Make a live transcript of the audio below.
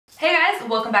guys,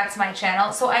 welcome back to my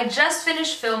channel. So I just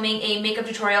finished filming a makeup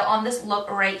tutorial on this look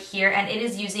right here, and it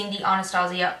is using the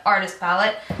Anastasia Artist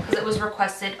Palette because it was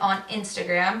requested on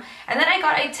Instagram. And then I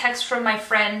got a text from my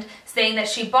friend saying that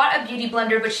she bought a beauty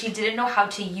blender but she didn't know how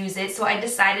to use it, so I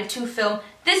decided to film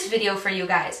this video for you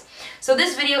guys. So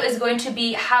this video is going to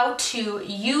be how to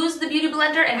use the beauty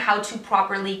blender and how to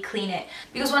properly clean it.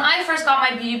 Because when I first got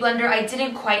my beauty blender, I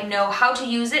didn't quite know how to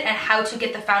use it and how to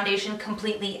get the foundation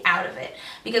completely out of it.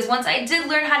 Because once I did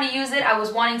learn how to use it, I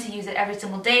was wanting to use it every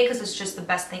single day because it's just the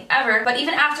best thing ever. But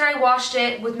even after I washed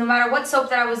it, with no matter what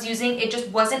soap that I was using, it just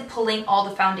wasn't pulling all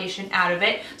the foundation out of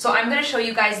it. So I'm going to show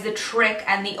you guys the trick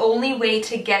and the only way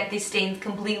to get the stains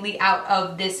completely out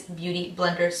of this beauty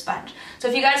blender sponge.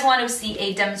 So if you guys want to see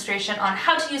a demonstration on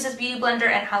how to use this beauty blender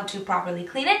and how to properly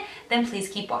clean it, then please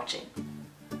keep watching.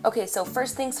 Okay, so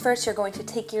first things first, you're going to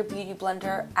take your beauty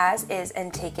blender as is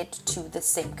and take it to the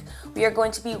sink. We are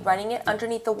going to be running it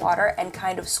underneath the water and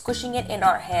kind of squishing it in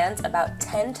our hands about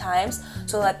 10 times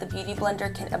so that the beauty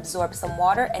blender can absorb some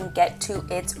water and get to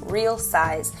its real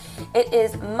size. It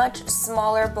is much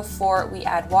smaller before we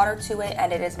add water to it,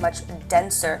 and it is much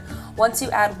denser. Once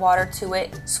you add water to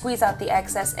it, squeeze out the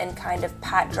excess and kind of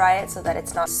pat dry it so that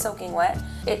it's not soaking wet.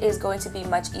 It is going to be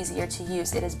much easier to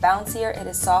use. It is bouncier, it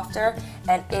is softer,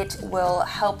 and it will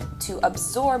help to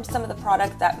absorb some of the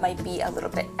product that might be a little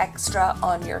bit extra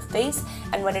on your face,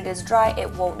 and when it is dry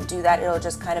it won't do that, it'll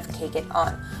just kind of cake it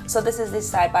on. So this is the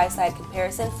side-by-side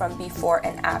comparison from before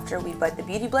and after we bought the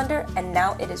beauty blender, and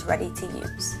now it is ready to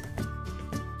use.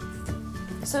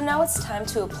 So now it's time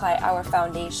to apply our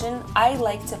foundation. I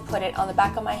like to put it on the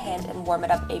back of my hand and warm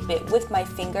it up a bit with my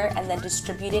finger and then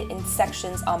distribute it in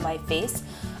sections on my face.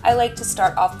 I like to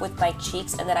start off with my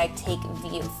cheeks, and then I take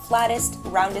the flattest,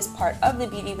 roundest part of the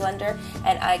beauty blender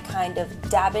and I kind of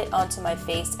dab it onto my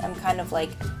face. I'm kind of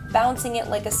like bouncing it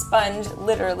like a sponge,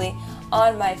 literally,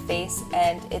 on my face,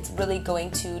 and it's really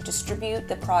going to distribute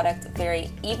the product very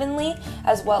evenly,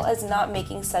 as well as not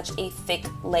making such a thick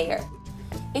layer.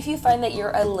 If you find that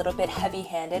you're a little bit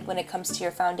heavy-handed when it comes to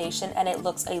your foundation and it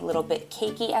looks a little bit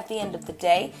cakey at the end of the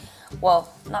day,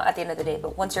 well, not at the end of the day,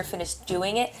 but once you're finished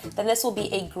doing it, then this will be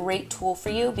a great tool for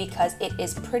you because it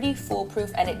is pretty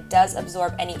foolproof and it does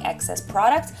absorb any excess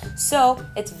product, so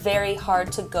it's very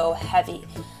hard to go heavy.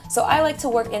 So I like to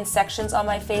work in sections on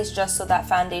my face just so that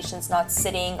foundation's not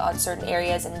sitting on certain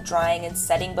areas and drying and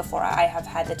setting before I have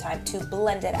had the time to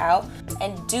blend it out.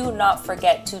 And do not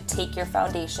forget to take your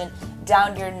foundation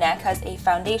down your neck because a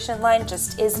foundation line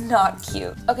just is not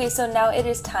cute. Okay, so now it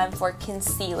is time for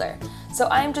concealer. So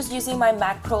I'm just using my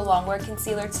MAC Pro Longwear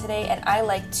Concealer today, and I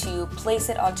like to place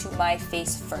it onto my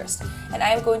face first. And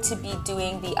I am going to be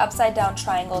doing the upside down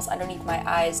triangles underneath my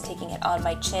eyes, taking it on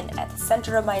my chin, at the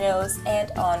center of my nose, and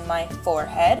on my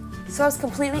forehead. So I was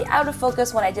completely out of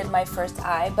focus when I did my first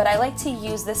eye, but I like to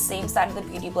use the same side of the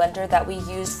beauty blender that we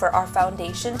used for our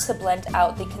foundation to blend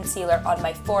out the concealer on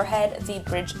my forehead, the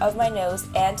bridge of my nose,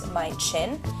 and my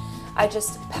chin. I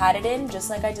just pat it in just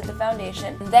like I did the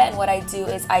foundation. Then what I do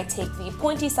is I take the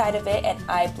pointy side of it and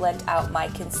I blend out my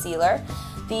concealer.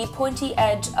 The pointy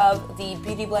edge of the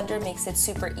beauty blender makes it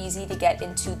super easy to get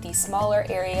into the smaller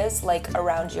areas like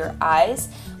around your eyes,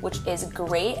 which is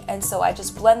great. And so I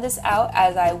just blend this out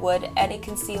as I would any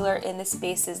concealer in the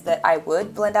spaces that I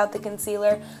would blend out the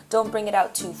concealer. Don't bring it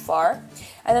out too far.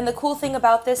 And then the cool thing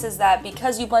about this is that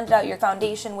because you blended out your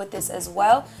foundation with this as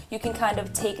well, you can kind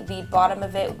of take the bottom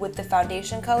of it with the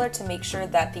foundation color to make sure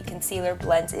that the concealer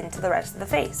blends into the rest of the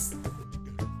face.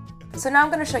 So now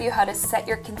I'm going to show you how to set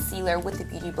your concealer with the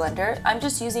beauty blender. I'm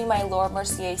just using my Laura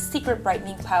Mercier Secret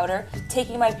Brightening Powder,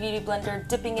 taking my beauty blender,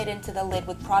 dipping it into the lid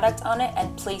with product on it,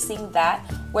 and placing that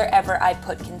wherever I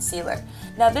put concealer.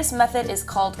 Now this method is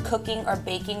called cooking or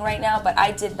baking right now, but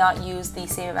I did not use the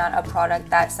same amount of product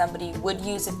that somebody would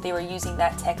use if they were using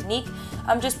that technique.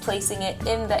 I'm just placing it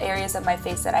in the areas of my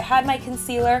face that I had my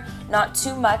concealer, not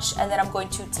too much, and then I'm going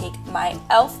to take my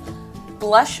e.l.f.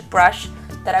 blush brush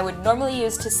that I would normally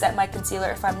use to set my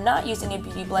concealer if I'm not using a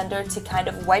beauty blender to kind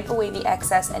of wipe away the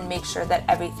excess and make sure that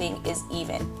everything is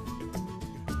even.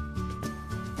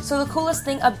 So the coolest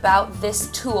thing about this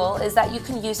tool is that you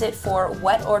can use it for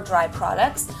wet or dry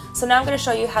products. So now I'm going to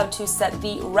show you how to set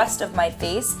the rest of my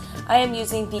face. I am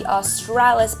using the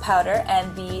Australis powder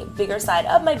and the bigger side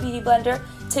of my beauty blender,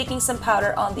 taking some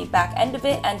powder on the back end of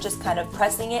it and just kind of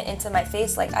pressing it into my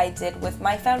face like I did with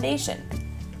my foundation.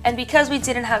 And because we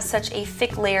didn't have such a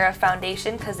thick layer of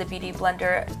foundation because the beauty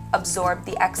blender absorbed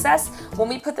the excess, when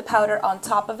we put the powder on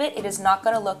top of it, it is not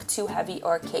going to look too heavy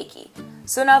or cakey.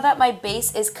 So now that my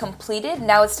base is completed,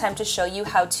 now it's time to show you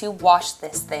how to wash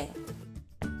this thing.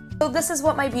 So this is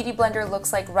what my beauty blender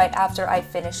looks like right after I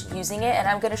finish using it, and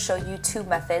I'm going to show you two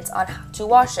methods on how to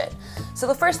wash it. So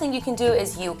the first thing you can do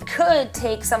is you could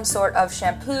take some sort of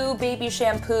shampoo, baby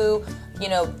shampoo, you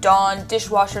know, Dawn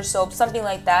dishwasher soap, something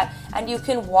like that, and you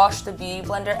can wash the beauty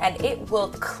blender and it will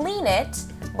clean it,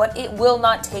 but it will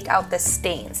not take out the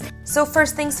stains. So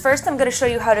first things first, I'm going to show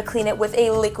you how to clean it with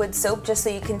a liquid soap just so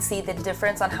you can see the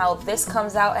difference on how this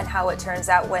comes out and how it turns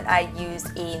out when I use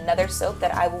another soap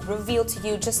that I will reveal to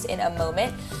you just in a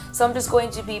moment. So I'm just going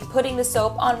to be putting the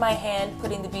soap on my hand,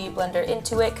 putting the beauty blender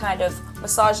into it, kind of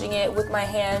massaging it with my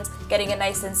hands, getting it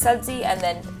nice and sudsy, and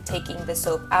then taking the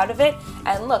soap out of it.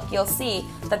 And look, you'll see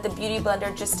that the beauty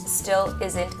blender just still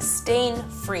isn't stain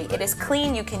free. It is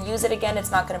clean, you can use it again,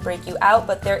 it's not going to break you out,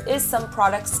 but there is some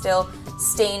product still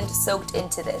stained, soaked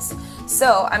into this.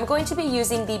 So I'm going to be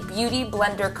using the Beauty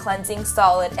Blender Cleansing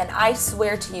Solid, and I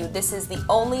swear to you, this is the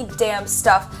only damn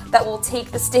stuff that will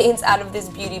take the stains out of this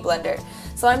beauty blender.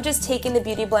 So I'm just taking the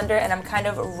beauty blender and I'm kind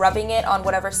of rubbing it on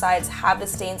whatever sides have the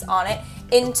stains on it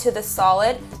into the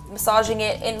solid, massaging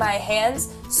it in my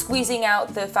hands, squeezing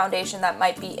out the foundation that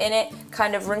might be in it,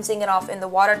 kind of rinsing it off in the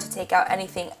water to take out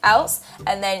anything else,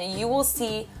 and then you will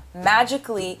see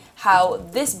magically how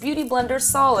this beauty blender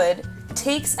solid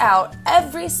takes out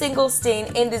every single stain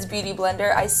in this beauty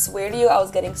blender. I swear to you, I was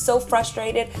getting so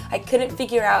frustrated. I couldn't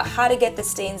figure out how to get the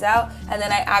stains out, and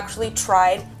then I actually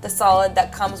tried the solid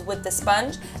that comes with the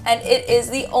sponge, and it is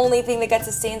the only thing that gets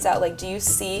the stains out. Like, do you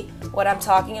see what I'm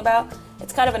talking about?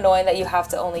 It's kind of annoying that you have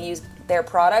to only use their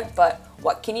product, but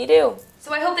what can you do?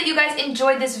 So I hope that you guys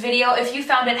enjoyed this video. If you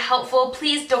found it helpful,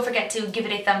 please don't forget to give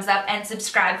it a thumbs up and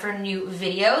subscribe for new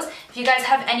videos. If you guys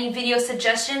have any video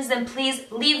suggestions, then please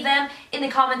leave them in the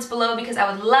comments below because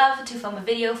I would love to film a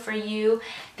video for you.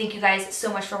 Thank you guys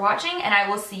so much for watching, and I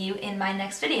will see you in my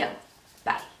next video.